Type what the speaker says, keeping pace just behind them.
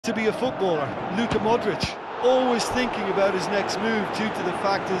To be a footballer, Luka Modric, always thinking about his next move due to the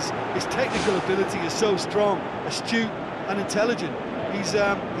fact his technical ability is so strong, astute and intelligent. He's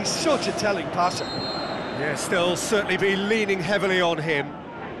such a telling passer. Yes, they'll certainly be leaning heavily on him.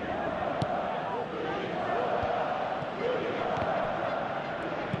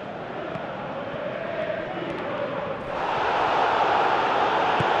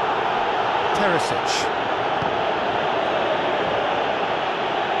 Perisic.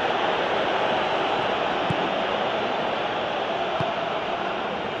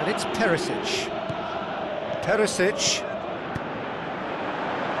 And it's Perisic. Perisic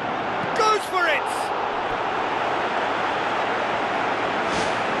goes for it!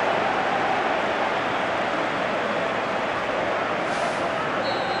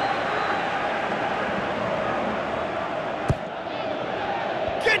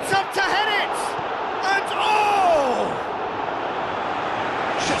 Gets up to head it! And oh!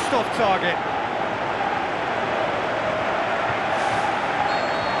 Just off target.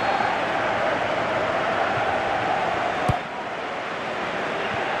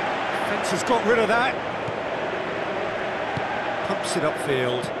 Has got rid of that. Pumps it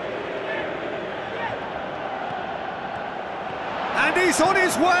upfield. And he's on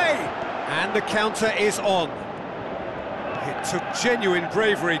his way! And the counter is on. It took genuine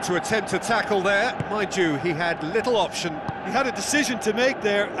bravery to attempt to tackle there. Mind you, he had little option. He had a decision to make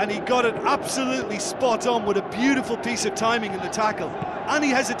there, and he got it absolutely spot on with a beautiful piece of timing in the tackle. Any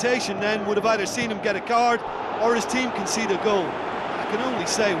hesitation then would have either seen him get a card or his team concede a goal. I can only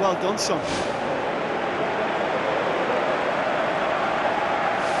say, well done, son.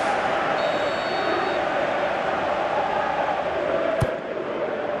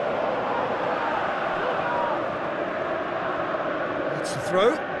 That's the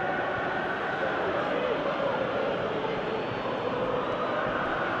throw.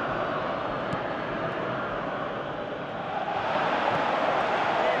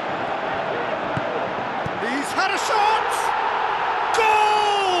 He's had a shot!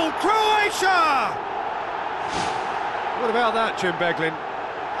 Goal! Kroasia! What about that, Jim Beglin?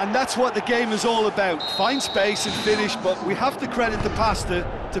 And that's what the game is all about. Find space and finish, but we have to credit the passer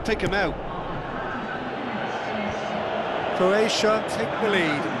to pick him out. Kroasia take the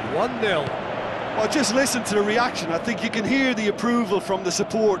lead, 1-0. Well, just listen to the reaction. I think you can hear the approval from the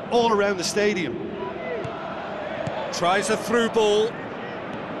support all around the stadium. Tries a through ball.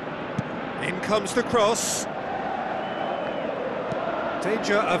 In comes the cross.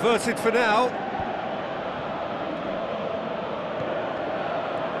 Danger averted for now.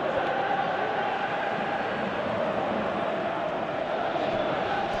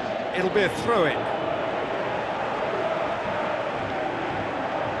 It'll be a throw-in.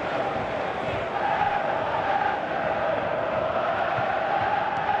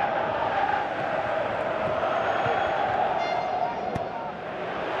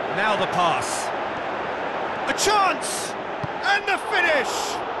 Now the pass. A chance! And the finish!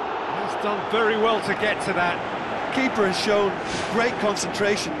 He's done very well to get to that. Keeper has shown great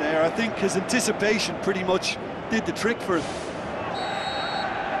concentration there. I think his anticipation pretty much did the trick for him.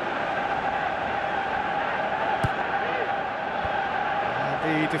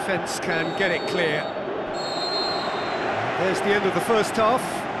 The defence can get it clear. There's the end of the first half.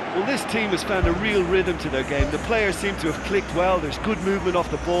 Well, this team has found a real rhythm to their game. The players seem to have clicked well. There's good movement off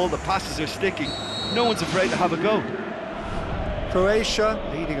the ball. The passes are sticking. No one's afraid to have a go. Croatia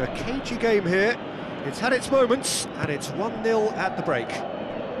leading a cagey game here. It's had its moments, and it's 1-0 at the break.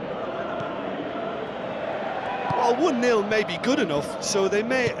 Well, 1-0 may be good enough, so they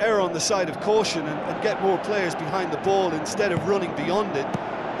may err on the side of caution and get more players behind the ball instead of running beyond it.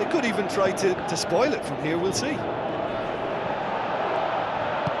 They could even try to spoil it from here, we'll see.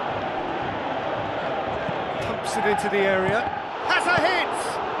 Pumps it into the area. Has a hit!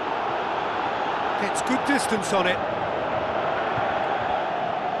 Gets good distance on it.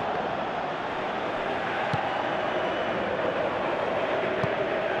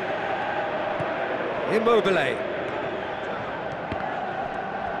 Immobile.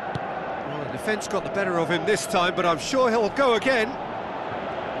 Well, the defence got the better of him this time, but I'm sure he'll go again.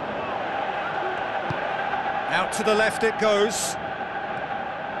 Out to the left it goes.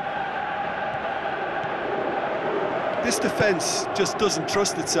 This defence just doesn't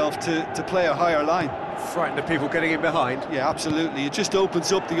trust itself to play a higher line. Frightened of people getting in behind. Yeah, absolutely. It just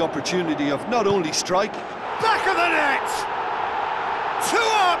opens up the opportunity of not only strike... Back of the net! 2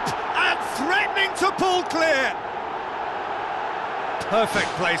 up and threatening to pull clear. Perfect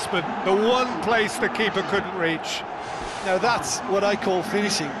placement, the one place the keeper couldn't reach. Now that's what I call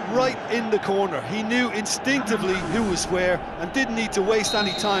finishing, right in the corner. He knew instinctively who was where and didn't need to waste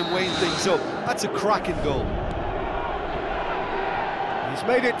any time weighing things up. That's a cracking goal. He's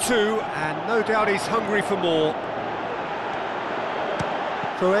made it 2, and no doubt he's hungry for more.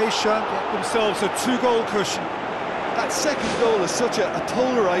 Croatia get themselves a 2-goal cushion. That second goal has such a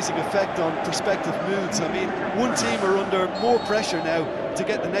polarising effect on prospective moods. I mean, one team are under more pressure now to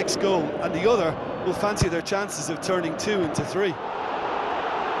get the next goal, and the other will fancy their chances of turning 2 into 3.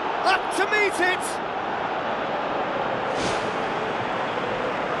 Up to meet it!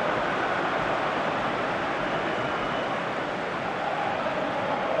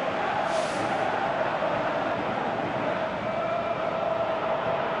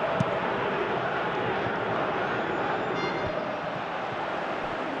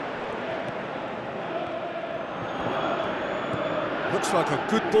 Looks like a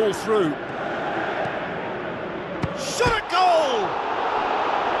good ball through. Shot at goal!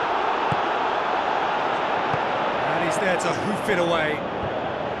 And he's there to hoof it away.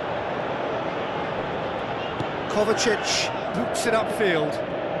 Kovacic boots it upfield.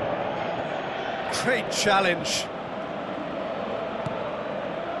 Great challenge.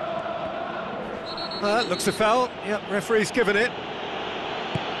 Looks a foul. Yep, referee's given it.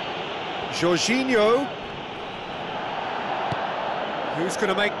 Jorginho. Who's going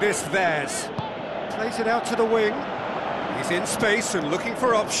to make this theirs? Plays it out to the wing. He's in space and looking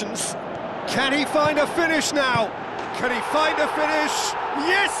for options. Can he find a finish now? Can he find a finish?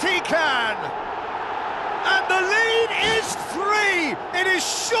 Yes, he can! And the lead is 3! It is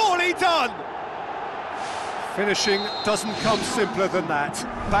surely done! Finishing doesn't come simpler than that.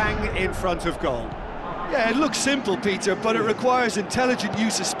 Bang in front of goal. Yeah, it looks simple, Peter, but it requires intelligent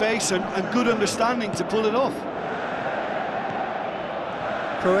use of space and good understanding to pull it off.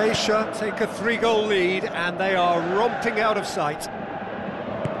 Croatia take a 3-goal lead, and they are romping out of sight.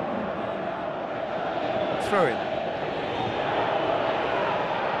 Throw in.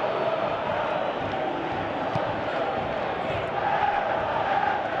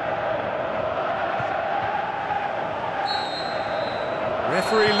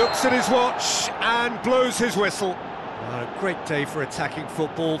 Referee looks at his watch and blows his whistle. What a great day for attacking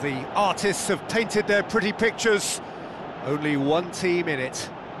football. The artists have painted their pretty pictures. Only one team in it.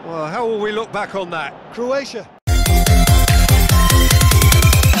 Well, how will we look back on that? Croatia